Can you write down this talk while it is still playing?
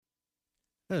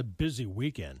A busy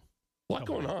weekend. A lot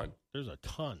going on. There's a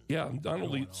ton. Yeah, not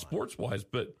only sports-wise,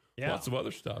 but lots of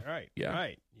other stuff. Right, yeah.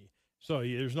 right. So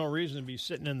there's no reason to be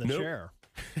sitting in the chair.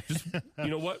 Just, you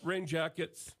know what? Rain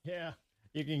jackets. Yeah.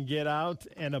 You can get out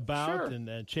and about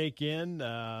and check in.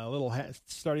 A little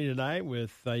starting tonight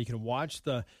with you can watch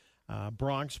the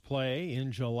Bronx play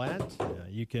in Gillette.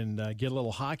 You can get a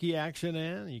little hockey action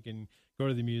in. You can go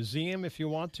to the museum if you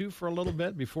want to for a little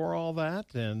bit before all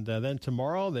that. And then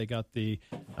tomorrow they got the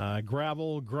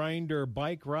gravel grinder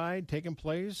bike ride taking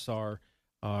place. Our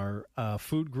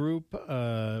food group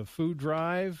food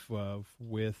drive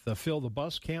with Fill the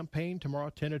Bus campaign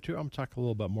tomorrow 10 to 2. I'm talking a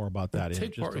little bit more about that.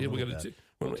 Take part. Yeah,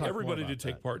 everybody did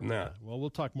take part in that. Well, we'll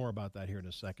talk more about that here in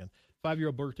a second.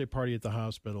 5-year-old birthday party at the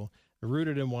hospital.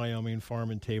 Rooted in Wyoming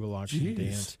Farm and Table Auction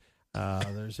Dance.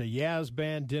 There's a Yaz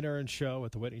Band dinner and show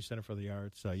at the Whitney Center for the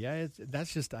Arts. So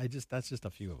that's just a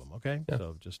few of them. Okay,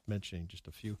 so just mentioning just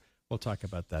a few. We'll talk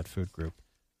about that food group.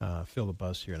 Fill the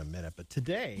Bus here in a minute. But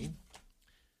today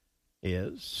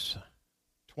is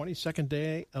 22nd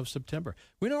day of September.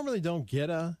 We normally don't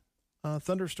get a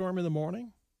thunderstorm in the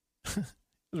morning. It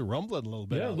was rumbling a little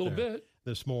bit. Yeah, a little bit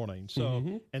this morning.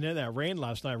 So, and then that rain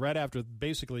last night, right after,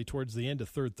 basically towards the end of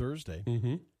third Thursday,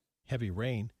 heavy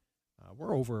rain.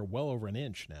 We're well over an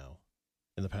inch now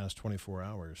in the past 24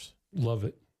 hours. Love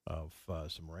it. Of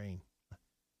some rain.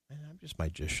 I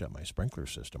might just shut my sprinkler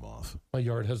system off. My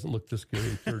yard hasn't looked this good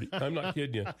in 30. I'm not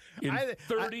kidding you. In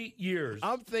 30 years.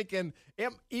 I'm thinking,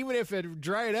 even if it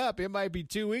dried up, it might be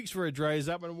 2 weeks before it dries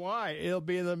up. And why? It'll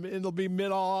be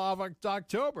mid of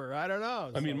October. I don't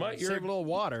know. I mean, save a little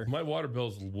water. My water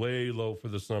bill's way low for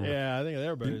the summer. Yeah, I think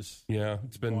everybody's. Yeah,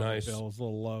 it's been nice. Bill's a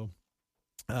little low.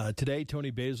 Today,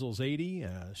 Tony Basil's 80.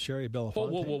 Sherry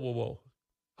Belafonte. Whoa.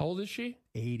 How old is she?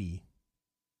 80.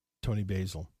 Tony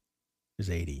Basil is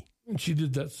 80. And she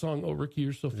did that song, "Oh, Ricky,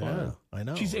 You're So Fine." Yeah, I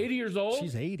know. She's 80 years old?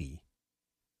 She's 80.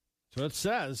 So it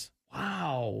says.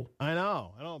 Wow. I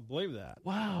know. I don't believe that.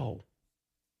 Wow.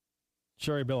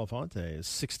 Sherry Belafonte is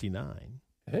 69.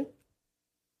 Okay.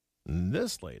 And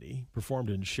this lady performed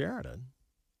in Sheridan.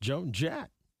 Joan Jett,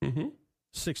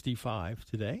 65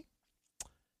 today.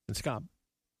 And Scott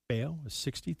Baio is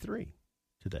 63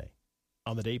 today.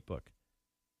 On the date book,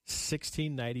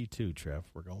 1692, Trev.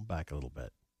 We're going back a little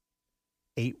bit.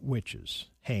 8 witches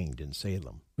hanged in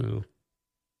Salem. Ooh.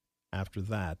 After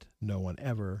that, no one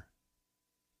ever,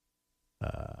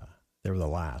 they were the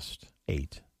last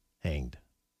 8 hanged.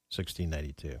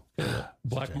 1692.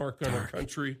 Black mark on our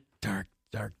country. Dark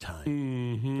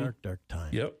time. Dark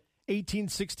time. Yep.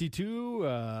 1862,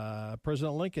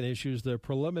 President Lincoln issues the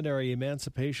preliminary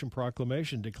Emancipation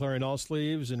Proclamation declaring all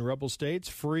slaves in rebel states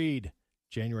freed.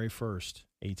 January 1st,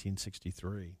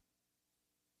 1863.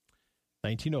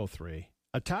 1903,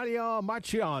 Attilio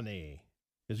Marchionni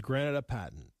is granted a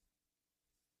patent.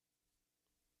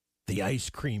 The ice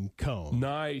cream cone.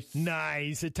 Nice,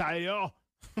 Attilio.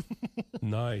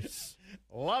 Nice.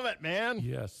 Love it, man.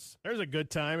 Yes. There's a good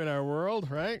time in our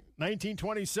world, right?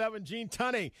 1927, Gene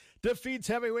Tunney defeats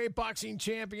heavyweight boxing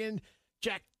champion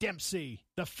Jack Dempsey.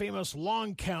 The famous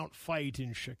long count fight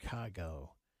in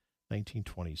Chicago.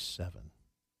 1927.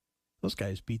 Those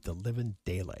guys beat the living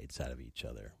daylights out of each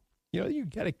other. You know, you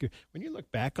got to, when you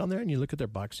look back on there and you look at their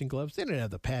boxing gloves, they didn't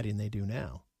have the padding they do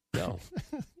now. No.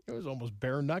 It was almost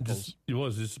bare knuckles. It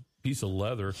was just a piece of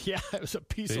leather. Yeah, it was a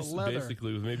piece of leather.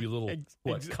 Basically, with maybe a little,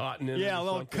 cotton in it? Yeah, a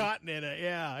little cotton in it.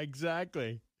 Yeah,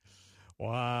 exactly.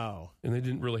 Wow. And they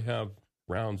didn't really have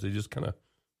rounds. They just kind of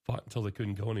fought until they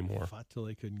couldn't go anymore. Fought till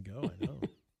they couldn't go, I know.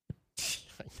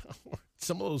 I know.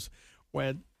 Some of those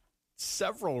went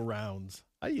several rounds.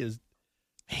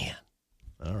 Man.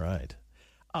 All right.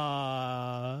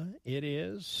 It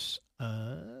is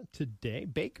today,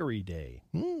 Bakery Day.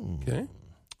 Okay.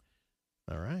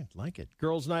 All right, like it.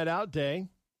 Girls' Night Out Day,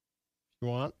 if you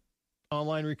want.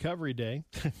 Online Recovery Day.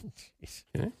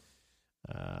 Okay.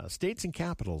 States and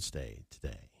Capitals Day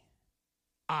today.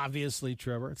 Obviously,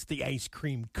 Trevor, it's the Ice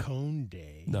Cream Cone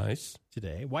Day. Nice.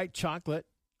 Today. White chocolate.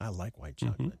 I like white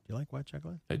chocolate. Do you like white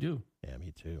chocolate? I do. Yeah,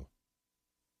 me too.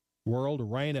 World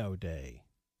Rhino Day.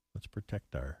 Let's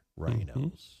protect our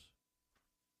rhinos.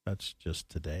 That's just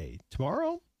today.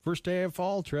 Tomorrow, first day of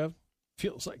fall, Trev.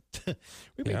 Feels like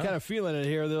we've been kind of feeling it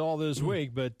here all this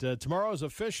week, but tomorrow is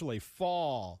officially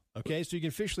fall. Okay, so you can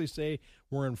officially say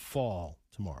we're in fall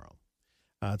tomorrow.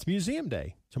 It's Museum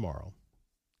Day tomorrow.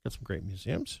 Got some great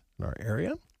museums in our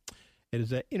area. It is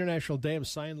the International Day of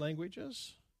Sign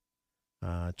Languages.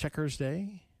 Checkers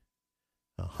Day.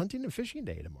 Hunting and Fishing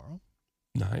Day tomorrow.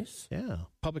 Nice. Yeah.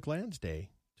 Public Lands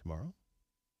Day tomorrow.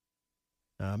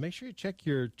 Make sure you check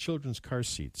your children's car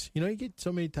seats. You get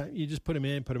so many times, you just put them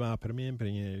in, put them out, put them in,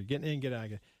 get in, get out.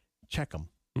 Check them.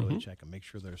 Really check them. Make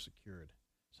sure they're secured.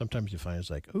 Sometimes you find it's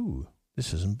like, ooh,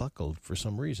 this isn't buckled for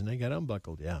some reason. They got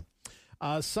unbuckled. Yeah.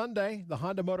 Sunday, the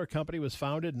Honda Motor Company was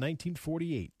founded in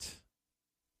 1948.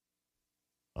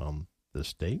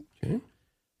 This date. Okay.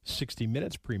 60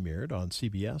 Minutes premiered on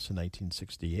CBS in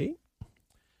 1968.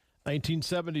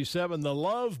 1977, The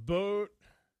Love Boat.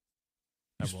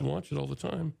 Used to watch it all the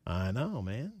time. I know,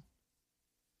 man.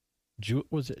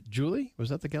 Was it Julie? Was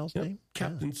that the gal's name?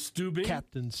 Captain Steubing.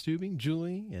 Captain Steubing,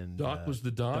 Julie. And Doc was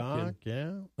the Doc. Doc,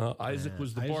 yeah. Isaac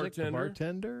was the bartender. The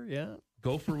bartender, yeah.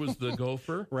 Gopher was the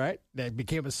gopher. Right. That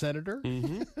became a senator.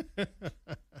 Mm-hmm.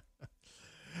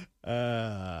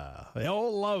 The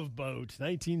old Love Boat,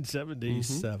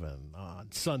 1977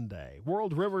 on Sunday.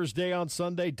 World Rivers Day on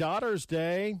Sunday. Daughter's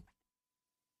Day.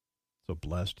 So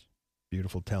blessed,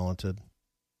 beautiful, talented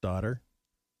daughter.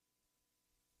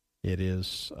 It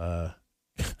is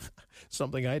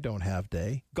something I don't have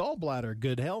day. Gallbladder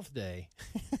Good Health Day.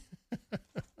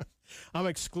 I'm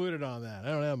excluded on that. I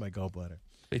don't have my gallbladder.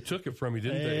 They took it from you,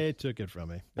 didn't they? They took it from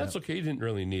me. That's okay. You didn't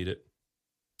really need it.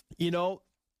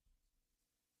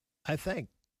 I thank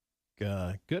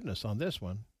goodness on this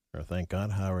one, or thank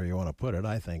God, however you want to put it.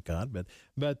 I thank God.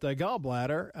 But the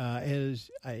gallbladder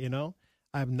is,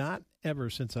 I've not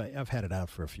ever since I've had it out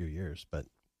for a few years, but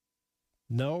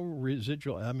no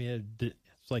residual. I mean, it's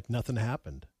like nothing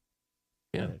happened.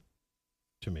 Yeah.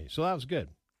 To me. So that was good.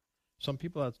 Some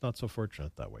people, that's not so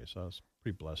fortunate that way. So I was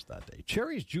pretty blessed that day.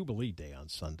 Cherry's Jubilee Day on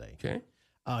Sunday. Okay.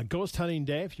 Ghost Hunting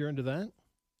Day, if you're into that.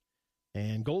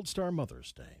 And Gold Star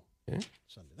Mother's Day. Okay.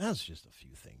 Sunday. That's just a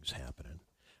few things happening.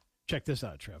 Check this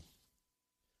out, Trev.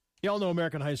 You all know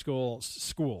American high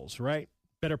schools, right?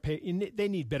 Better pay. They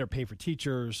need better pay for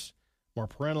teachers, more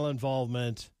parental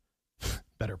involvement,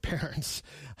 better parents,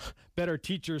 better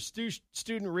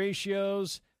teacher-student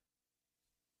ratios,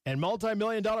 and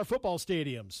multi-million-dollar football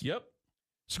stadiums. Yep.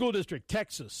 School District,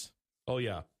 Texas. Oh,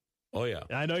 yeah. Oh, yeah.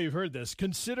 I know you've heard this.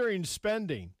 Considering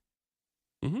spending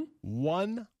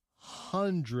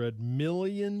 $100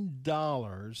 million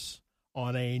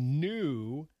on a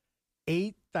new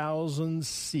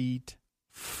 8,000-seat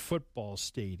football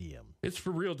stadium. It's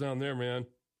for real down there, man.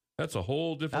 That's a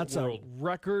whole different world. That's a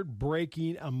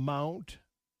record-breaking amount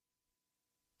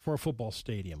for a football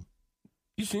stadium.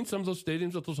 You seen some of those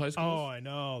stadiums at those high schools? Oh, I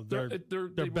know. They're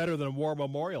they better than War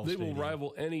Memorial They Stadium. will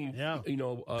rival any,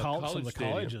 college the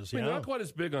stadium. colleges. I mean, they're not quite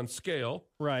as big on scale.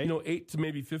 Right. 8 to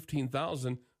maybe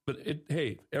 15,000. But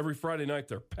every Friday night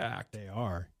they're packed. They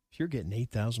are. If you're getting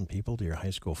 8,000 people to your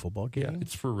high school football game. Yeah,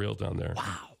 it's for real down there.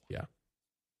 Wow. Yeah.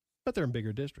 But they're in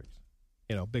bigger districts.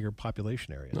 Bigger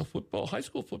population areas. No, high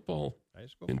school football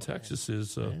in Texas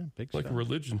is like a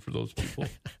religion for those people.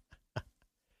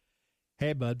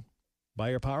 Hey, bud,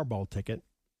 buy your Powerball ticket.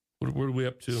 What are we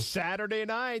up to? Saturday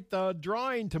night, the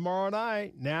drawing tomorrow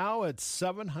night. Now it's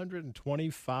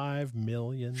 $725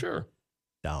 million. Sure.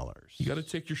 You got to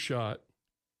take your shot.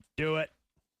 Do it.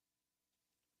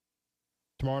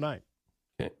 Tomorrow night.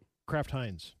 Okay. Kraft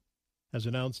Heinz has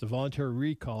announced a voluntary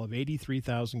recall of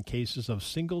 83,000 cases of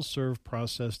single-serve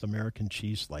processed American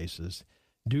cheese slices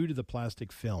due to the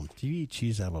plastic film. Do you eat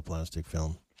cheese out of a plastic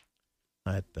film?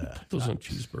 Put those on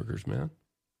cheeseburgers, man.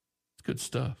 It's good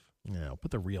stuff. Yeah,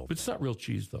 put the real. But it's not real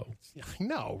cheese, though.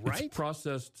 No, right? It's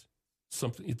processed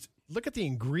something. Look at the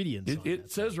ingredients. It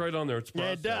says right on there it's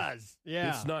processed. Yeah, it does.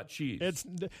 Yeah. It's not cheese.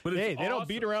 But they don't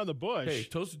beat around the bush. Hey,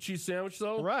 toasted cheese sandwich,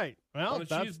 though? Right. Well, on a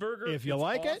cheeseburger? If you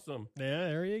like awesome. it, yeah,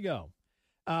 there you go.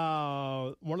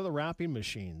 One of the wrapping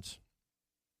machines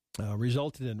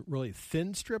resulted in really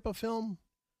thin strip of film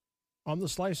on the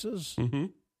slices. Mm-hmm.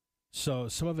 So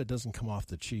some of it doesn't come off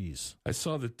the cheese. I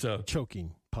saw that.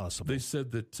 Choking, possible. They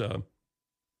said that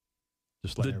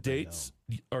the dates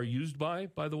are used by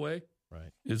the way,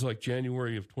 right, is like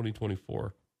January of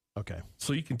 2024. Okay.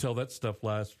 So you can tell that stuff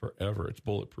lasts forever. It's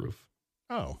bulletproof.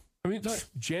 Oh. I mean, it's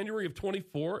January of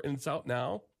 24 and it's out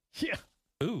now? Yeah.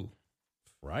 Ooh.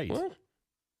 Right. Well,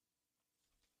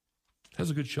 it has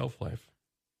a good shelf life.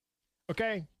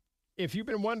 Okay. If you've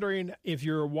been wondering if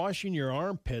you're washing your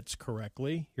armpits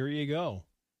correctly, here you go.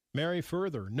 Mary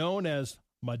Further, known as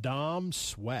Madame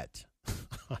Sweat.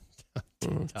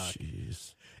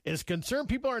 Jeez. Is concerned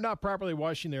people are not properly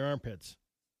washing their armpits.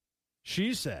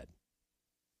 She said,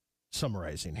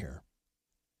 summarizing here,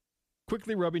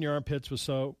 quickly rubbing your armpits with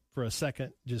soap for a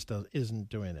second just isn't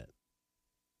doing it.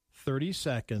 30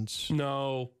 seconds.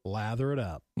 No. Lather it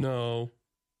up. No.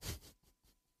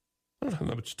 I don't have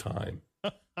that much time.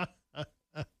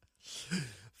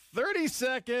 30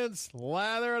 seconds,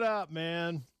 lather it up,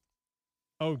 man.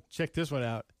 Oh, check this one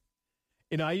out.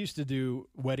 I used to do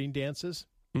wedding dances.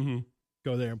 Mm-hmm.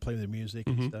 Go there and play the music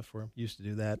and stuff for them. Used to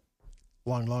do that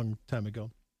long time ago.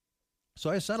 So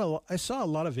I saw a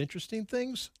lot of interesting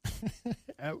things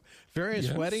at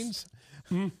various weddings.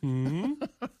 Mm-hmm.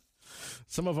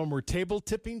 Some of them were table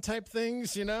tipping type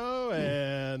things, and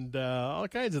all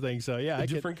kinds of things. So, yeah.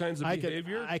 Different kinds of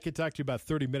behavior? I could talk to you about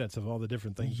 30 minutes of all the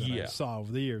different things that I saw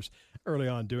over the years early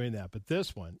on doing that. But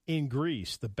this one, in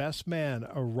Greece, the best man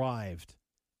arrived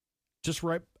just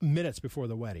right minutes before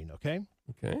the wedding, okay?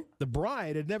 Okay. The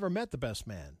bride had never met the best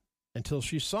man until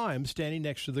she saw him standing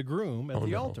next to the groom at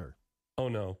the altar. Oh,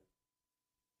 no.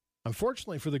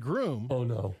 Unfortunately for the groom, oh,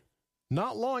 no.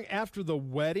 Not long after the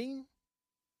wedding,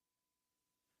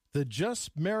 the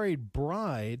just married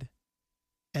bride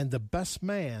and the best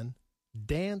man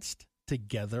danced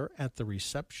together at the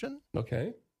reception.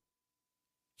 Okay.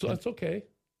 So that's okay.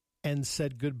 And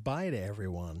said goodbye to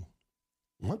everyone.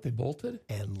 What? They bolted?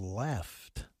 And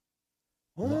left.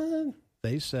 What?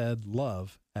 They said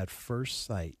love at first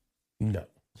sight. No.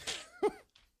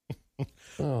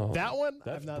 Oh, that one?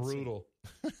 That's brutal.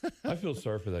 I feel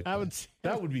sorry for that guy.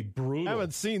 That would be brutal. I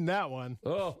haven't seen that one.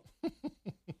 Oh.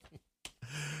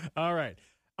 All right.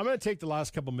 I'm going to take the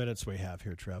last couple minutes we have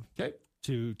here, Trev,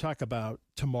 to talk about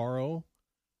tomorrow,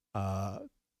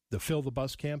 the Fill the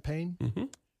Bus campaign. Mm-hmm.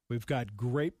 We've got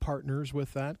great partners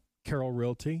with that. Carroll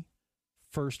Realty,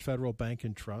 First Federal Bank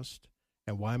and Trust,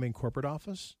 and Wyoming Corporate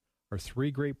Office are three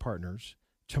great partners.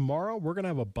 Tomorrow, we're going to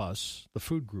have a bus, the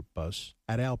food group bus,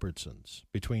 at Albertsons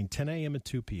between 10 a.m. and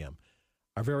 2 p.m.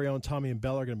 Our very own Tommy and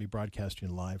Bell are going to be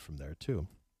broadcasting live from there, too.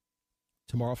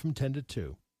 Tomorrow from 10 to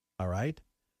 2. All right?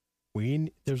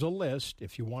 There's a list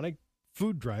if you want a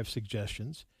food drive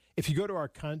suggestions. If you go to our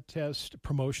contest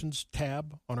promotions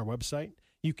tab on our website,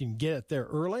 you can get it there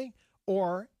early,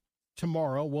 or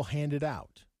tomorrow we'll hand it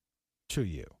out to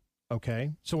you.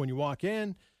 Okay? So when you walk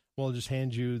in, we'll just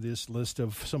hand you this list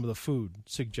of some of the food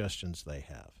suggestions they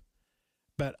have.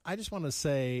 But I just want to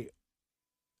say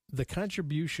the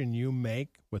contribution you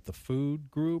make with the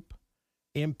food group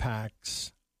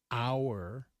impacts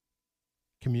our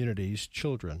community's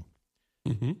children.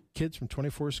 Mm-hmm. Kids from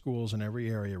 24 schools in every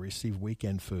area receive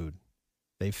weekend food.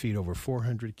 They feed over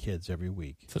 400 kids every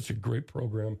week. Such a great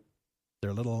program.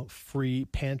 Their little free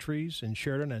pantries in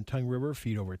Sheridan and Tongue River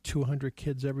feed over 200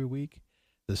 kids every week.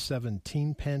 The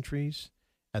 17 pantries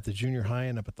at the junior high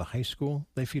and up at the high school,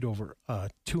 they feed over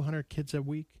 200 kids a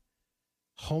week.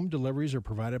 Home deliveries are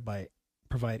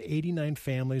provide 89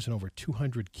 families and over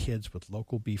 200 kids with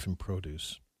local beef and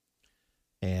produce.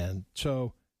 And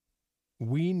so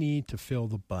we need to fill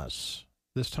the bus.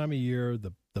 This time of year,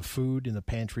 the food in the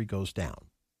pantry goes down.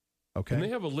 Okay. And they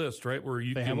have a list, right?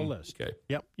 They have a list. Okay.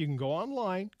 Yep. You can go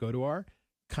online, go to our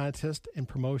contest and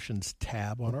promotions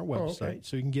tab on our website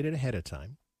so you can get it ahead of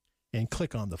time and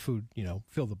click on the food,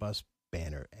 fill the bus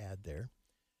banner ad there.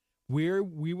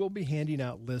 We will be handing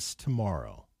out lists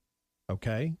tomorrow.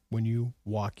 Okay. When you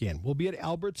walk in, we'll be at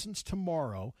Albertsons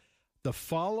tomorrow. The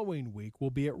following week,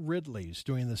 we'll be at Ridley's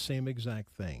doing the same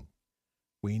exact thing.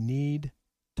 We need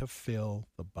to fill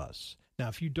the bus. Now,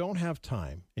 if you don't have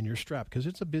time and you're strapped, because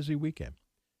it's a busy weekend,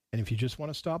 and if you just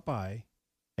want to stop by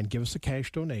and give us a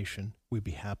cash donation, we'd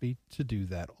be happy to do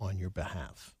that on your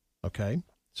behalf. Okay?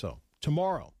 So,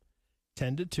 tomorrow,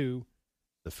 10 to 2,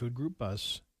 the food group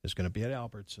bus is going to be at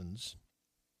Albertsons.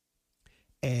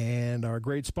 And our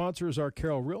great sponsors are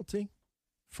Carroll Realty,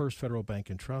 First Federal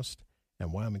Bank and Trust,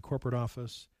 and Wyoming Corporate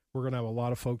Office. We're going to have a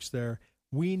lot of folks there.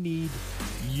 We need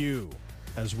you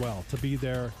as well to be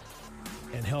there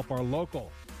and help our local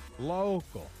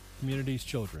community's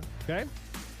children. Okay?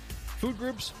 Food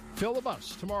groups, fill the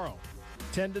bus tomorrow,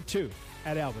 10 to 2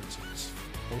 at Albertsons.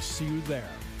 We'll see you there.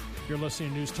 You're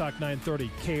listening to News Talk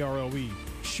 930 KROE,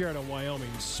 Sheridan,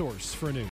 Wyoming's source for news.